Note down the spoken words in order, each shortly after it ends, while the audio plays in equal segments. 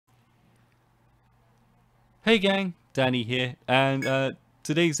Hey gang, Danny here, and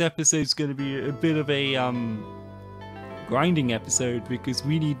today's episode is going to be a bit of a grinding episode because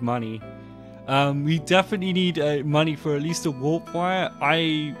we need money. We definitely need money for at least a warp wire.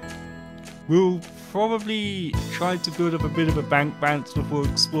 I will probably try to build up a bit of a bank balance before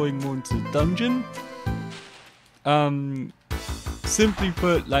exploring more into the dungeon. Simply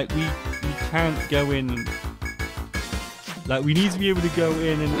put, like we can't go in. Like, we need to be able to go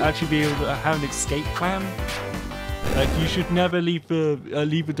in and actually be able to have an escape plan. Like, you should never leave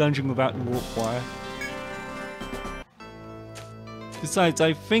a dungeon without the warp wire. Besides,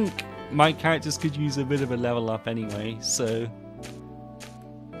 I think my characters could use a bit of a level up anyway, so...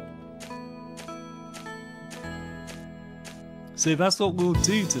 So that's what we'll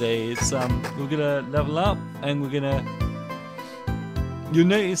do today, is we're gonna level up, and we're gonna... You'll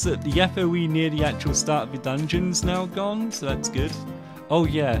notice that the FOE near the actual start of the dungeon's now gone, so that's good. Oh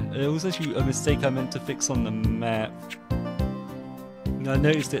yeah, it was actually a mistake I meant to fix on the map. I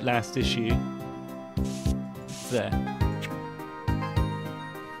noticed it last issue. There.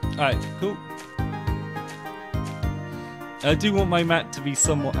 Alright, cool. I do want my map to be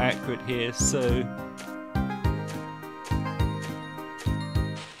somewhat accurate here, so...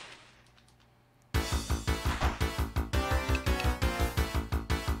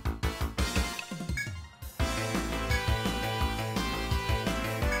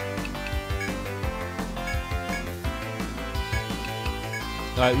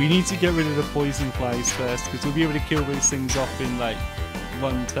 Right, we need to get rid of the poison flies first, because we'll be able to kill those things off in like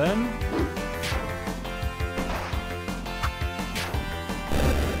one turn.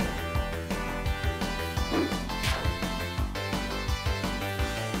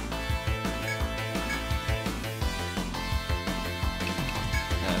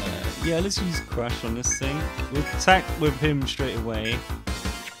 Yeah, let's use Crush on this thing. We'll attack with him straight away.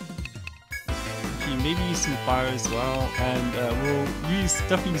 Maybe use some fire as well, and we'll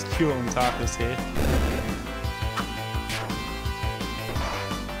definitely use Cure on Tarkus here.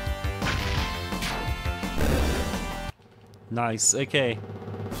 Nice, okay.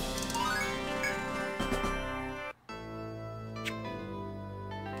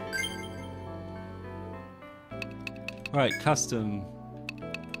 Right, custom.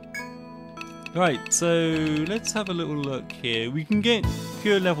 Right, so let's have a little look here. We can get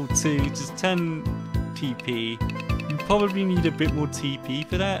Cure level 2, just 10 TP. You probably need a bit more TP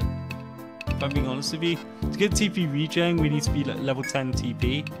for that, if I'm being honest with you. To get TP regen, we need to be level 10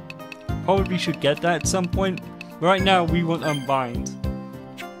 TP. Probably should get that at some point. Right now, we want Unbind.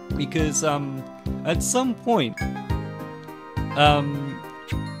 Because, at some point, we're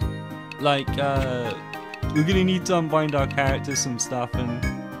gonna need to unbind our characters some stuff, and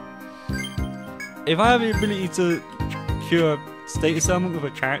if I have the ability to cure status ailment with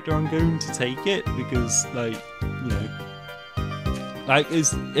a character, I'm going to take it, because, like, you know, like,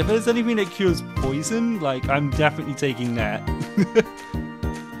 if there's anything that cures poison, like, I'm definitely taking that.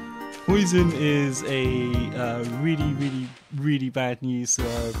 Poison is a really bad news to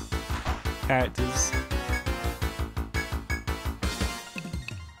our characters.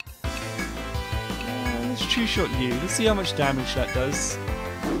 Let's true shot you. Let's see how much damage that does.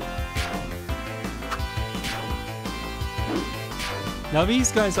 Now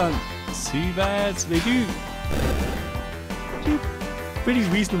these guys aren't too bad, they do pretty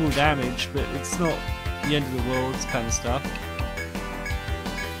reasonable damage, but it's not the end of the world kind of stuff.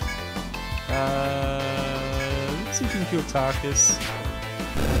 Let's see if we can kill Tarkus.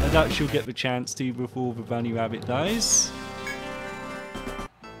 I doubt she'll get the chance to before the bunny rabbit dies.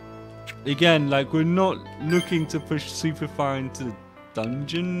 Again, like, we're not looking to push super far into the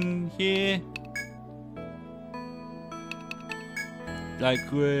dungeon here.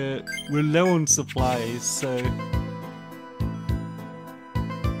 Like, we're low on supplies, so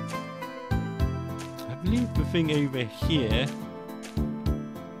I believe the thing over here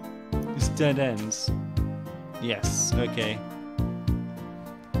is dead ends. Yes, okay.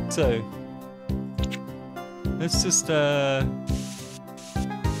 So let's just okay,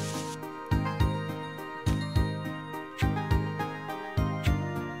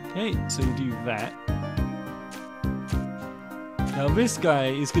 so we do that. Now this guy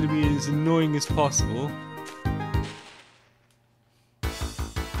is going to be as annoying as possible.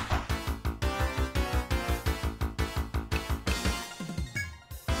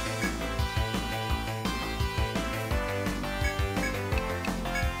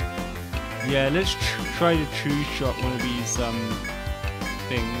 Yeah, let's try to true shot one of these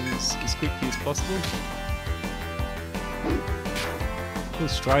things as quickly as possible. Of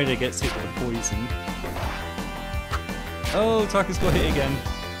course, Strider gets hit with poison. Oh, Tarkus got hit again.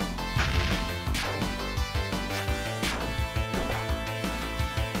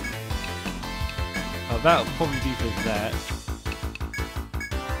 but that'll probably do for that.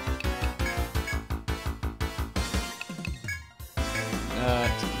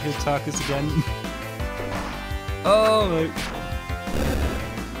 Here's Tarkus again. Oh no.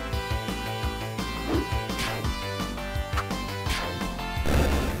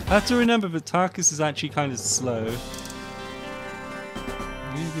 I have to remember that Tarkus is actually kind of slow.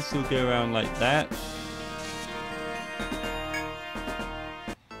 Maybe this will go around like that.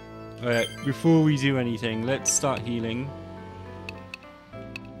 Alright, before we do anything, let's start healing.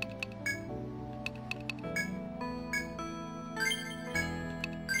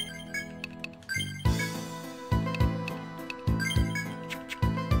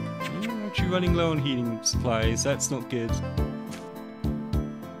 Actually running low on healing supplies, that's not good.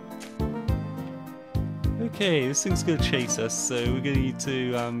 Okay, this thing's gonna chase us, so we're gonna need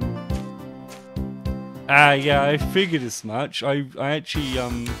to, yeah, I figured as much. I actually,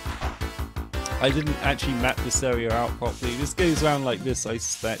 I didn't actually map this area out properly. This goes around like this, I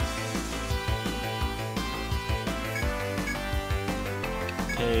suspect.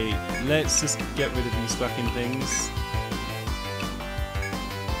 Okay, let's just get rid of these fucking things.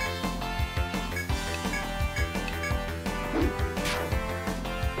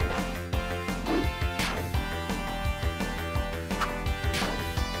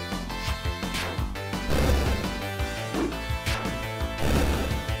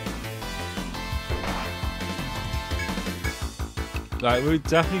 Right, we're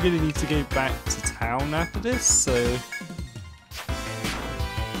definitely going to need to go back to town after this, so...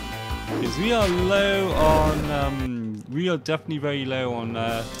 Because we are low on, we are definitely very low on,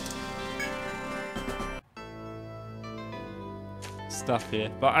 stuff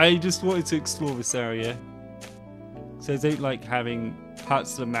here. But I just wanted to explore this area. So I don't like having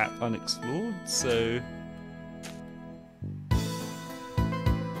parts of the map unexplored, so...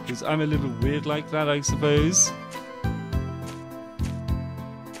 Because I'm a little weird like that, I suppose.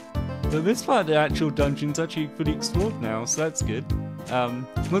 But this part of the actual dungeon's actually fully explored now, so that's good.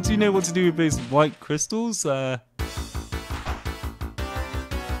 Once you know what to do with those white crystals, right,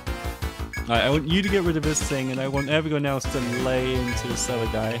 I want you to get rid of this thing, and I want everyone else to lay into this other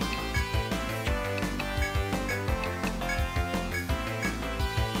guy.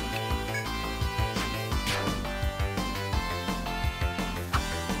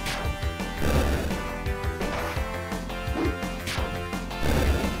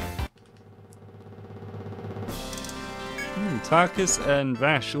 Tarkus and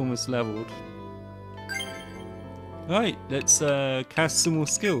Vash almost leveled. Right, let's cast some more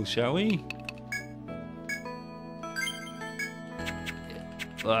skills, shall we?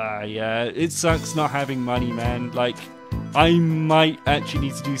 Yeah, it sucks not having money, man. Like, I might actually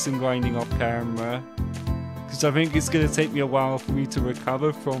need to do some grinding off camera. Because I think it's going to take me a while for me to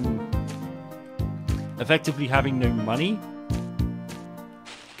recover from effectively having no money.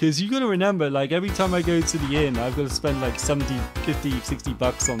 Because you gotta remember, like, every time I go to the inn, I've got to spend like 70, 50, 60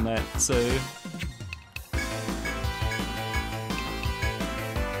 bucks on that, so...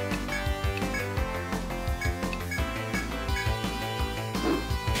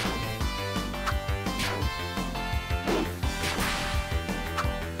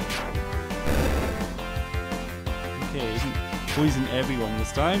 Okay, isn't poison everyone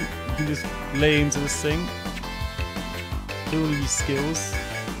this time. You can just lay into this thing. Kill all these skills.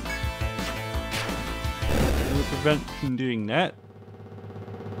 Prevent from doing that.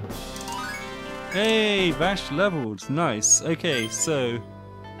 Hey, Vash leveled. Nice. Okay, so...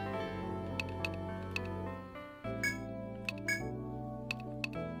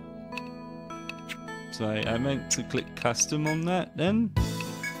 Sorry, I meant to click custom on that then.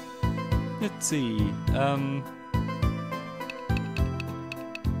 Let's see.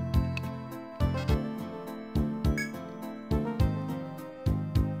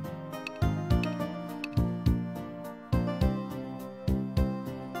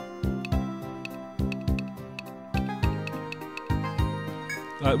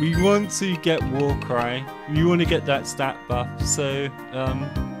 We want to get Warcry. We want to get that stat buff. So,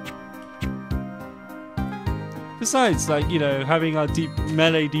 besides, like, you know, having our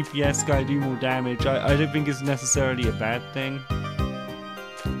melee DPS guy do more damage, I don't think is necessarily a bad thing.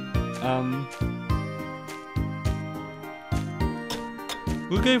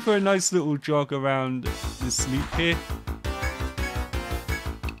 We'll go for a nice little jog around this loop here.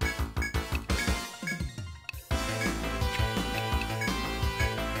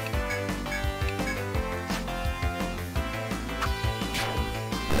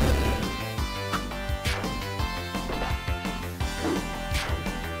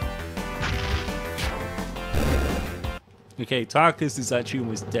 Okay, Tarkus is actually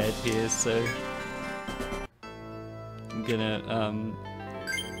almost dead here, so... gonna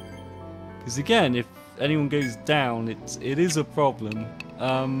because again, if anyone goes down, it is a problem.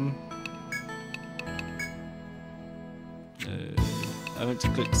 I went to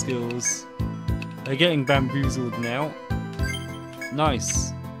click skills. They're getting bamboozled now.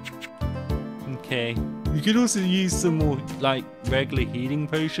 Nice. Okay. You could also use some more like regular healing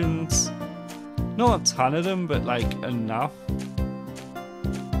potions. Not a ton of them, but like enough.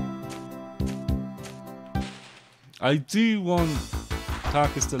 I do want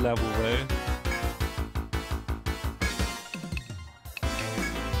Tarkus to level though.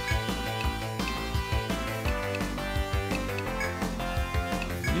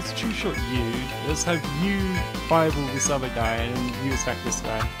 Let's two-shot you. Let's have you fireball this other guy and then you attack this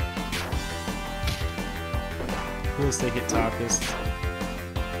guy. Of course they hit Tarkus.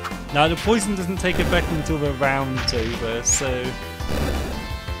 Now the poison doesn't take effect until the round's over, so...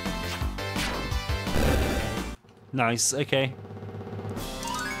 Nice, okay.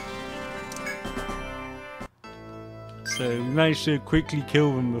 So we managed to quickly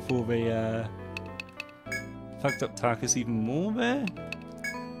kill them before they fucked up Tarkus even more there.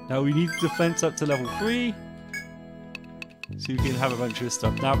 Now we need defense up to level 3. So we can have a bunch of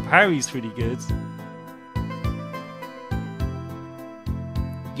stuff. Now parry's pretty good.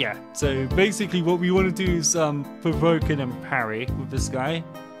 Yeah, so basically what we want to do is provoke and then parry with this guy.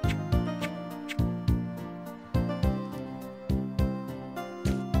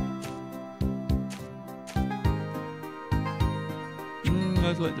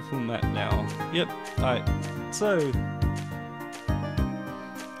 I'd like the full map now. Yep, alright. So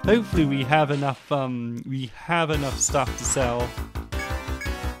hopefully we have enough stuff to sell.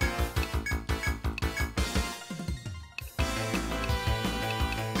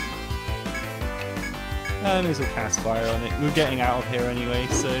 And there's a cast fire on it. We're getting out of here anyway,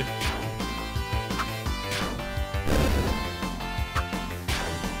 so.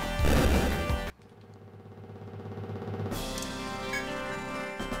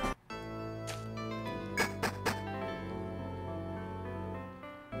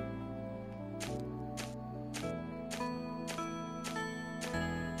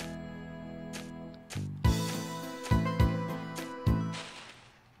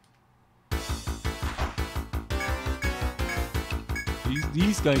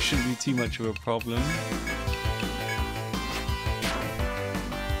 These guys shouldn't be too much of a problem.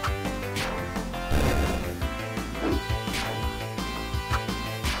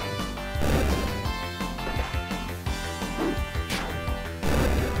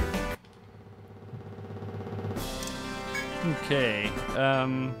 Okay,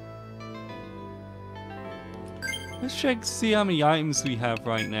 let's check to see how many items we have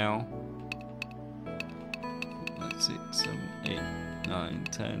right now. 6, 7, 8, 9,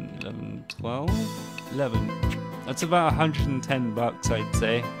 10, 11, 12, 11. That's about 110 bucks, I'd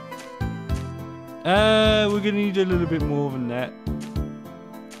say. We're gonna need a little bit more than that.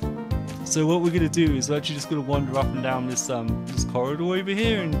 So what we're gonna do is we're actually just gonna wander up and down this this corridor over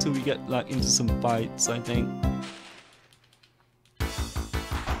here until we get like into some fights, I think.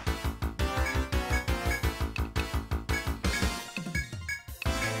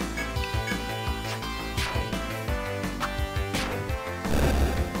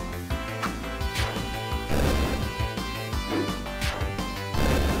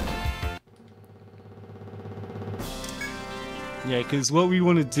 Yeah, because what we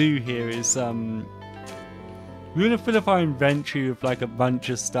want to do here is we want to fill up our inventory with like a bunch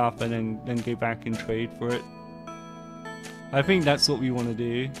of stuff and then go back and trade for it. I think that's what we want to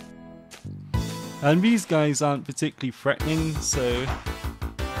do. And these guys aren't particularly threatening, so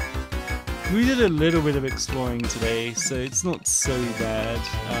we did a little bit of exploring today, so it's not so bad.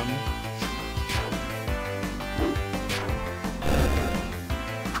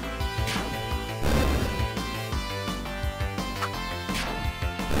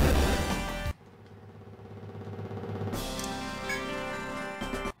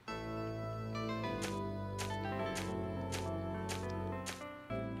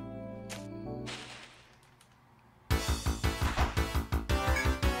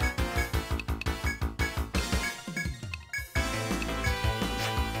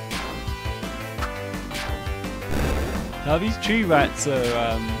 Now these tree rats are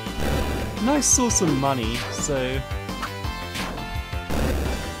a nice source of money, so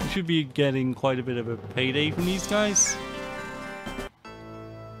we should be getting quite a bit of a payday from these guys.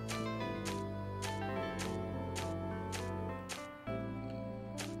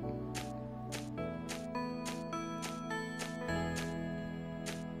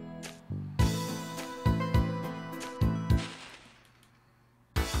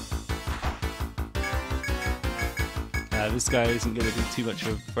 Nah, this guy isn't going to be too much of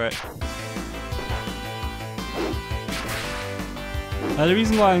a threat. The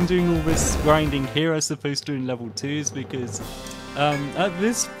reason why I'm doing all this grinding here as opposed to in level 2 is because at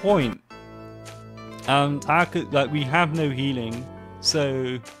this point, like, we have no healing,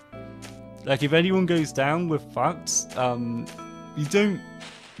 so like if anyone goes down, we're fucked. You don't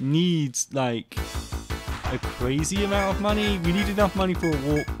need like a crazy amount of money. We need enough money for a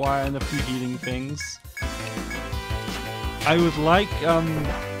warp wire and a few healing things. I would like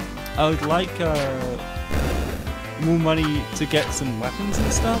more money to get some weapons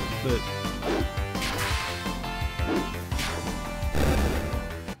and stuff, but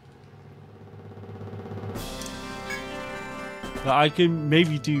I can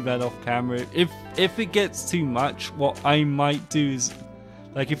maybe do that off camera. If it gets too much, what I might do is,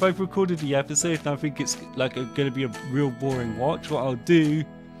 like, if I've recorded the episode and I think it's like going to be a real boring watch, what I'll do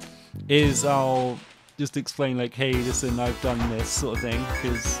is I'll just explain like, hey, listen, I've done this sort of thing,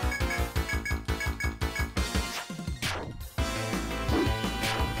 because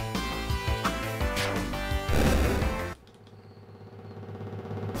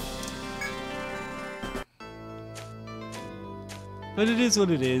but it is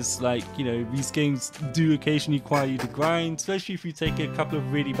what it is. Like, you know, these games do occasionally require you to grind, especially if you take a couple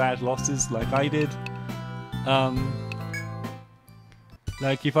of really bad losses like I did.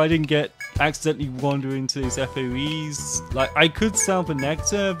 Like, if I didn't get accidentally wander into those FOEs, like, I could sell the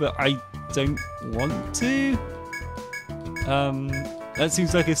nectar, but I don't want to. That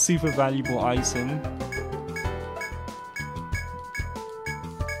seems like a super valuable item.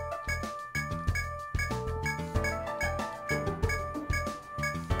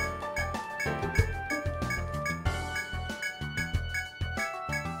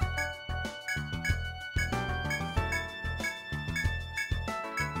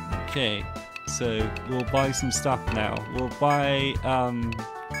 Okay, so we'll buy some stuff now. We'll buy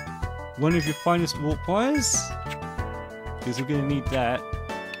one of your finest warp wires, because we're going to need that.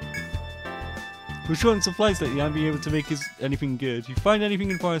 We're short on supplies lately, I haven't been able to make anything good. You find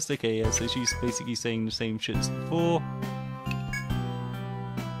anything in forest? Okay, yeah, so she's basically saying the same shit as before.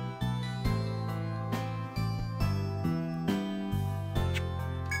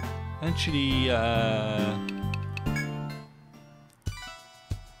 Actually,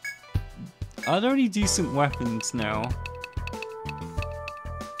 are there any decent weapons now?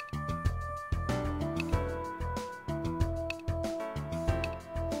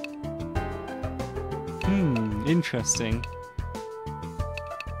 Interesting.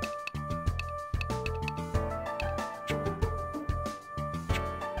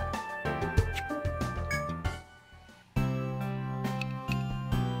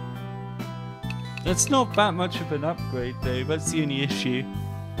 That's not that much of an upgrade though, that's the only issue.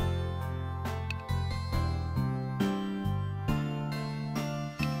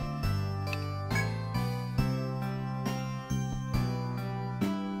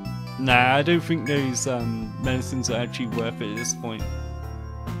 Nah, I don't think those medicines are actually worth it at this point.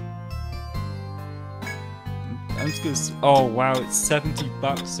 I'm just gonna. Oh wow, it's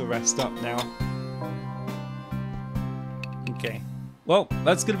 $70 to rest up now. Okay. Well,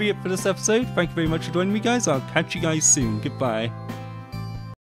 that's gonna be it for this episode. Thank you very much for joining me, guys. I'll catch you guys soon. Goodbye.